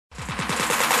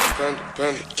up,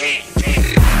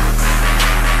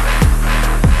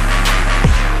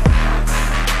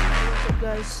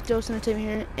 guys? Dose Entertainment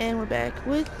here, and we're back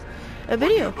with a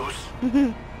video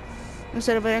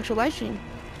instead of an actual live stream.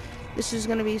 This is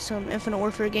gonna be some Infinite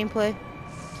Warfare gameplay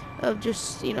of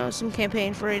just, you know, some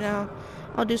campaign for right now.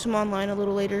 I'll do some online a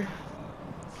little later.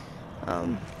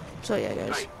 So yeah,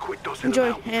 guys,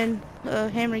 enjoy. And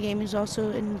Hammer Game is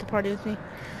also in the party with me,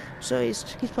 so he's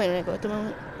playing Echo at the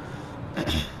moment.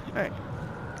 Alright.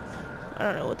 I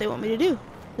don't know what they want me to do.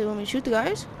 They want me to shoot the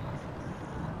guys?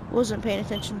 Wasn't paying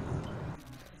attention.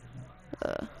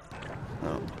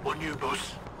 On you,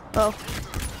 boss. Oh.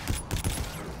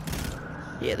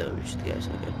 Yeah, they want me to shoot the guys.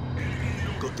 Okay.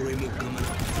 Got 3 more coming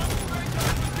up.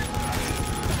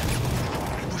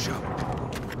 Push up.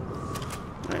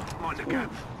 Alright. Mind the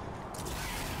gap.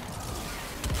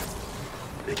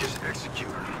 They just execute.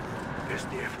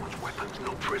 SDF wants weapons,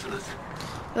 no prisoners.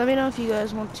 Let me know if you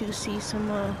guys want to see some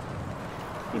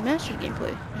remastered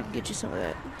gameplay. I can get you some of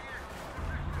that.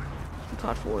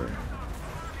 COD 4. I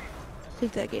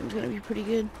think that game's gonna be pretty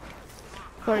good.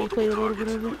 I've already played a little bit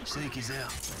of it. Snake is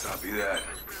out. Copy that.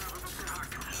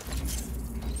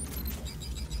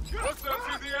 What's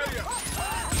that in the area?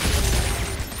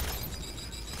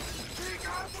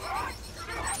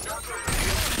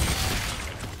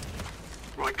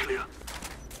 Right, clear.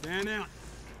 Man out.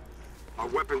 Our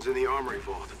weapons in the armory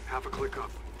vault. Half a click up.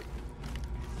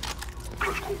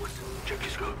 Close quarters. Check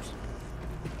your scopes.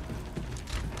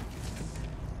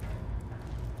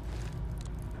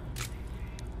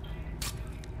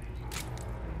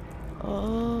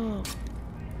 Oh.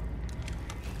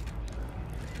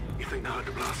 You think they heard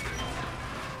the blast?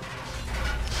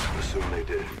 I assume they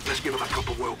did. Let's give them a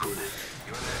proper welcome then.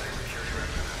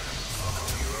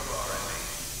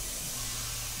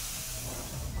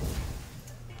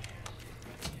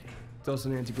 Toss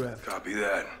an anti-grav. Copy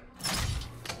that.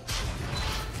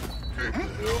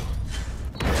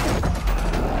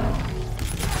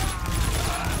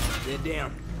 They're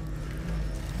down.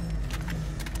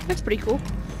 That's pretty cool.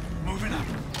 Moving up.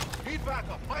 Need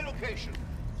backup. My location.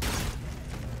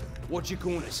 Watch your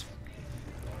corners.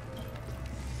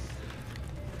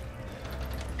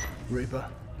 Reaper,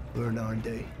 we're in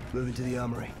R&D. Moving to the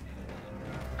armory.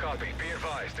 Copy. Be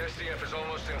advised. SDF is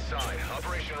almost inside.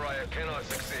 Operation Riot cannot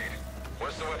succeed.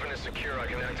 Once the weapon is secure, I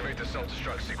can activate the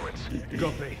self-destruct sequence.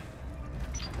 Copy.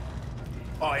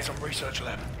 Eyes on research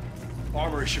lab.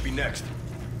 Armory should be next.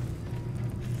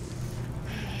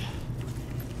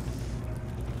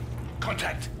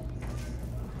 Contact.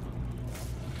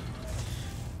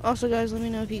 Also, guys, let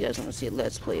me know if you guys want to see a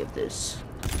Let's Play of this.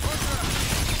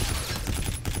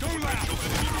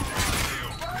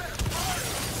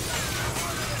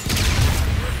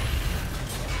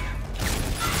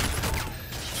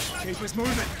 Keep us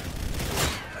moving.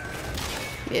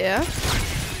 Yeah.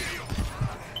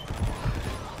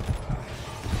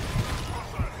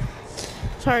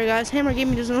 Sorry, guys. Hammer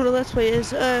Gaming doesn't know what a Let's Play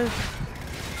is. A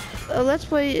Let's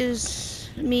Play is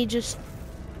me just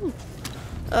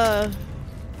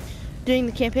doing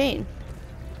the campaign.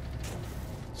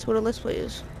 That's what a Let's Play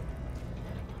is.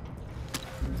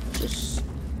 Just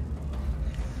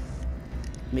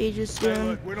me just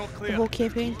doing the whole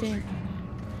campaign thing.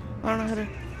 I don't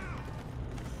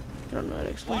know how to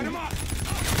explain it.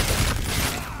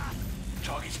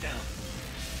 Target's down.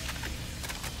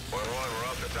 1-1, we're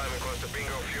off the timing close to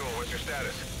bingo fuel. What's your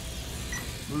status?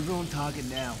 Move on target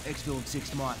now. Exfil in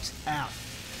 6 mics. Out.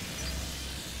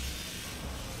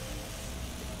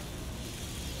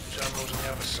 Terminal's on the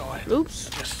other side. Oops.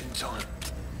 Just in time.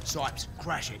 Sipes,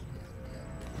 crash it.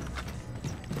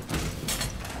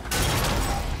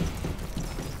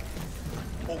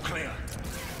 All clear.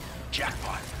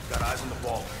 Jackpot. Got eyes on the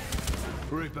ball.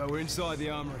 Reaper, we're inside the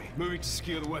armory. Moving to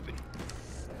secure the weapon.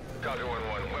 Copy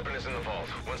 1-1. Weapon is in the vault.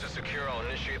 Once it's secure, I'll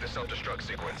initiate the self-destruct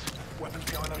sequence. Weapons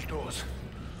behind those doors.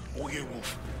 All you,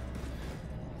 Wolf.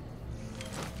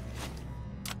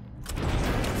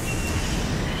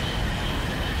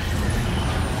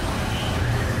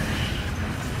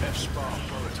 F-Spark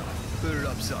prototype. Boot it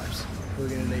up, Sipes. We're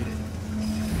gonna need it.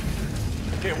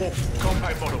 Here, Wolf.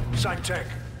 Compact model. Same tech.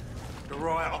 The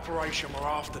riot operation, we're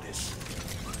after this.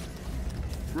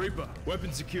 Reaper,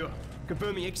 weapon secure.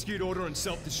 Confirming execute order and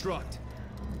self-destruct.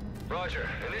 Roger.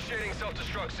 Initiating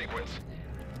self-destruct sequence.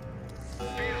 Be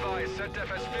advised, SetDef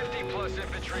has 50+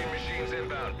 infantry and machines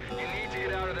inbound. You need to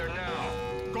get out of there now.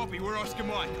 Copy, we're Oscar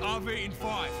Mike. RV in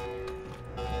 5.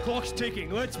 Clock's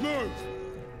ticking, let's move!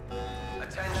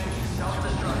 Attention,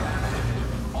 self-destruct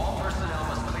active. All personnel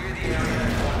must clear the area.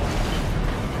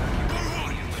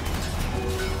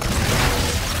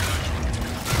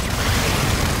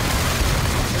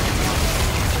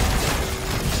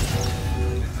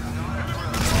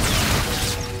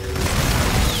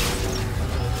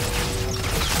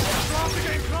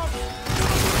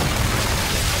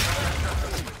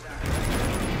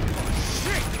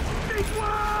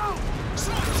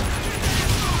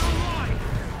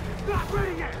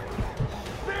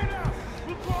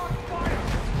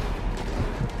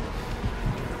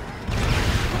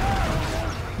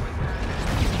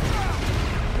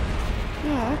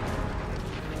 Aw.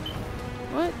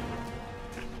 What?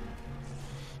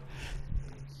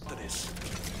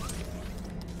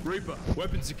 Reaper,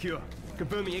 weapon secure.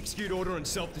 Confirming execute order and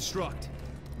self-destruct.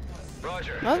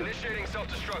 Roger. What? Initiating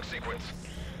self-destruct sequence.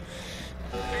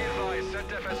 Be advised, set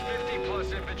def has 50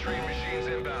 plus infantry and machines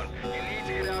inbound. You need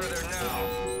to get out of there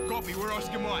now. Copy, we're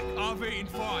Oscar Mike. RV in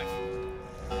 5.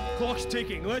 Clock's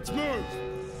ticking, let's move!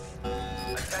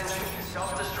 Attention,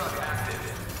 self-destruct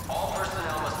active. All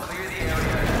personnel must clear the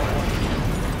area.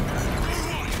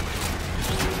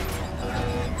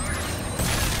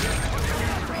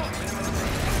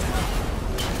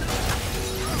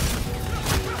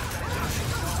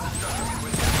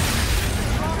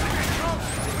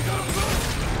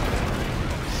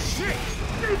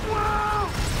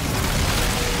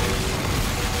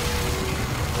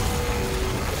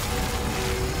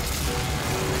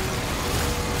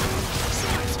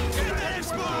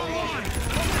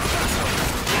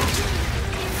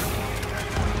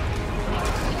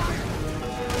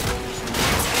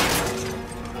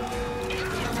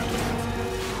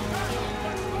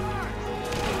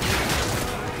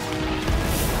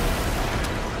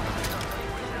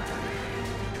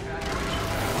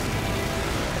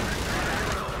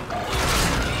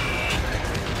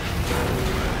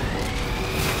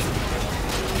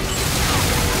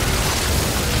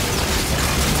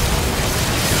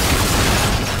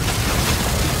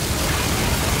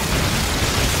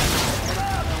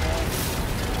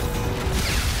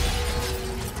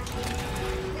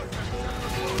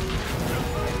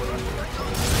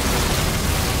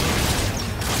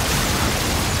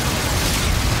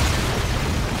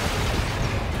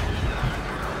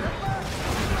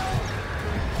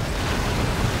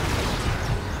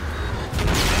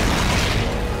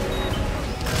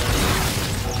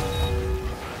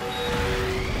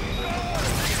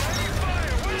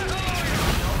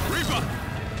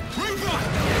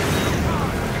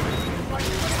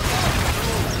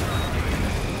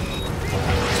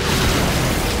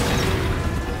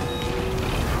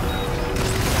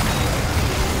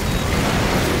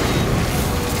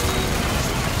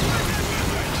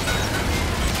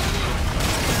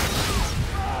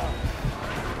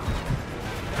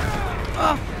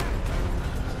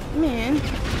 Man,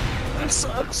 that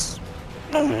sucks.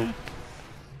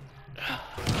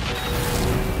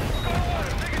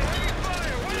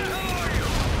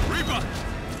 Reaper!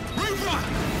 Reaper!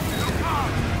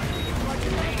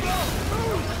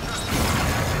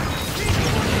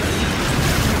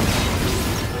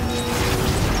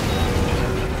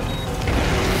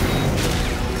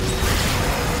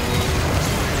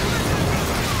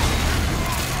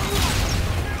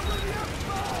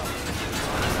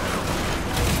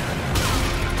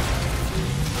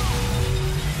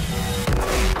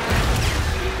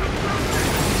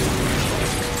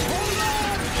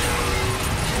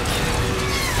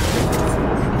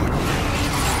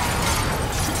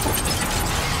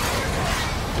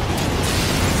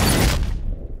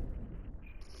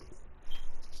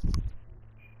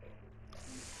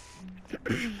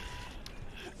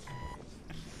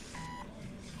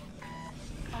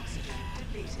 Oxygen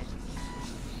depleted.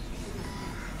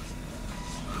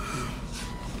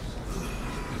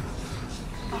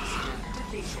 Oxygen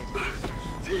depleted.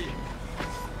 D.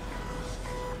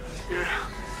 Yeah.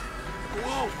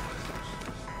 Whoa!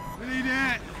 We need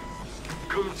that.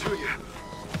 Coming to you.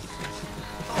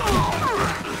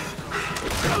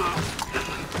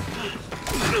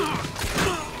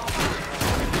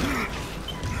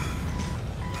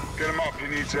 Get him up, he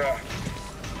needs help.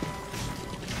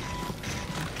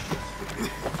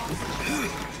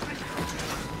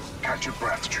 Catch your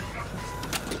breath, Trooper.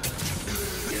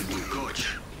 Edward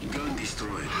Koch, gun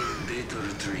destroyed, data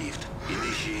retrieved,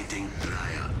 initiating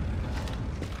trial.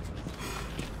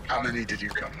 How many did you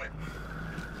come with?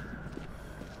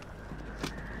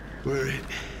 We're it.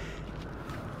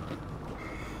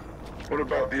 What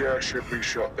about the airship we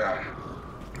shot down?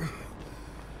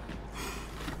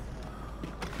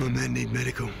 My men need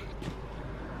medical.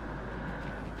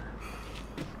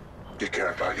 You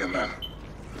care about your men.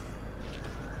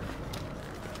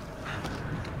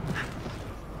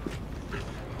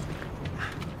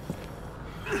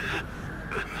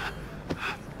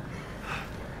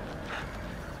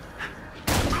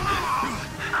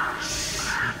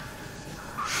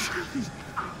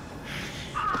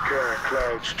 Care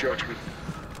clouds judgment.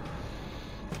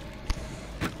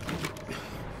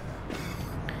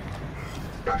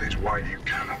 That is why you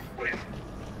cannot win.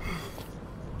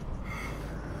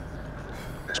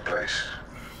 This place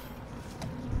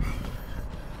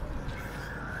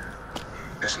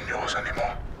isn't yours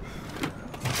anymore.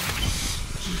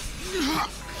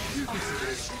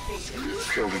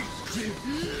 Kill them. Save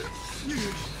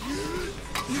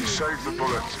the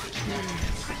bullet.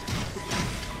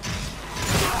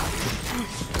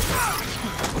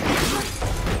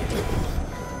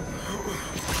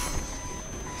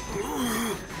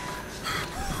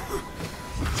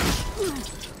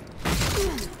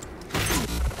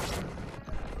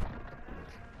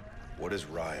 What is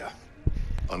Raya?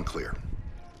 Unclear.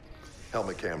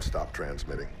 Helmet cam stopped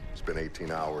transmitting. It's been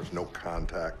 18 hours, no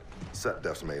contact. Set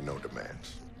def's made no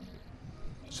demands.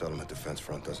 Settlement Defense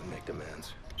Front doesn't make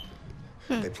demands.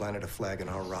 They planted a flag in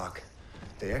our rock.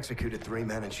 They executed 3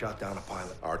 men and shot down a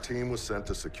pilot. Our team was sent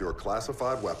to secure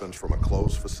classified weapons from a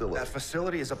closed facility. That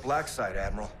facility is a black site,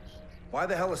 Admiral. Why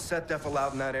the hell is SetDef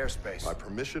allowed in that airspace? By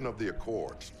permission of the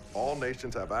Accords, all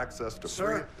nations have access to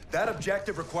Sir, that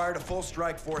objective required a full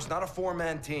strike force, not a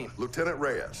 4-man team. Lieutenant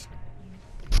Reyes,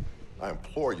 I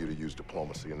implore you to use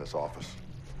diplomacy in this office.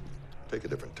 Take a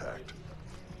different tact.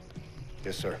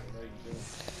 Yes, sir.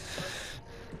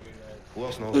 Who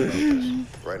else knows about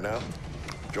this? Right now,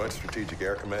 Joint Strategic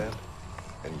Air Command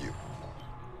and you.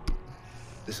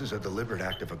 This is a deliberate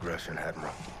act of aggression,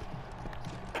 Admiral.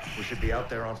 We should be out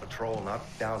there on patrol, not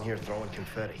down here throwing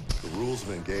confetti. The rules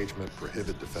of engagement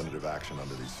prohibit definitive action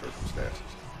under these circumstances.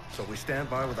 So we stand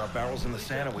by with our barrels in the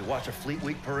sand and we watch a Fleet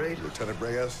Week parade? Lieutenant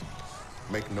Reyes,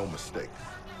 make no mistake.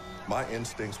 My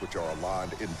instincts, which are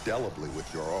aligned indelibly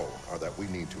with your own, are that we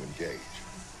need to engage.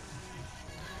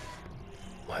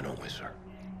 Why don't we, sir?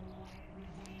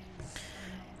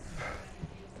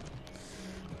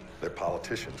 They're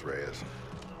politicians, Reyes.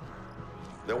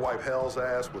 They'll wipe hell's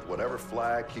ass with whatever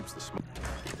flag keeps the smoke.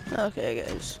 Okay,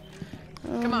 guys.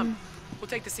 Come on. We'll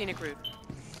take the scenic route.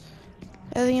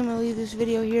 I think I'm gonna leave this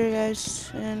video here, guys,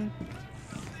 and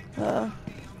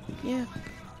yeah.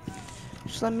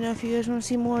 Just let me know if you guys want to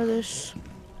see more of this.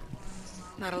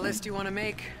 Not a list you want to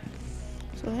make.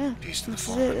 So yeah, this is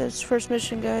it. That's the first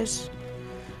mission, guys.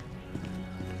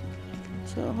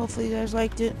 So hopefully you guys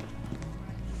liked it.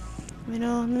 Let me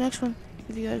know in the next one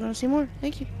if you guys want to see more.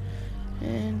 Thank you.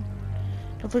 And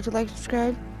don't forget to like,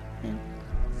 subscribe, and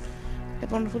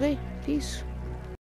have a wonderful day. Peace.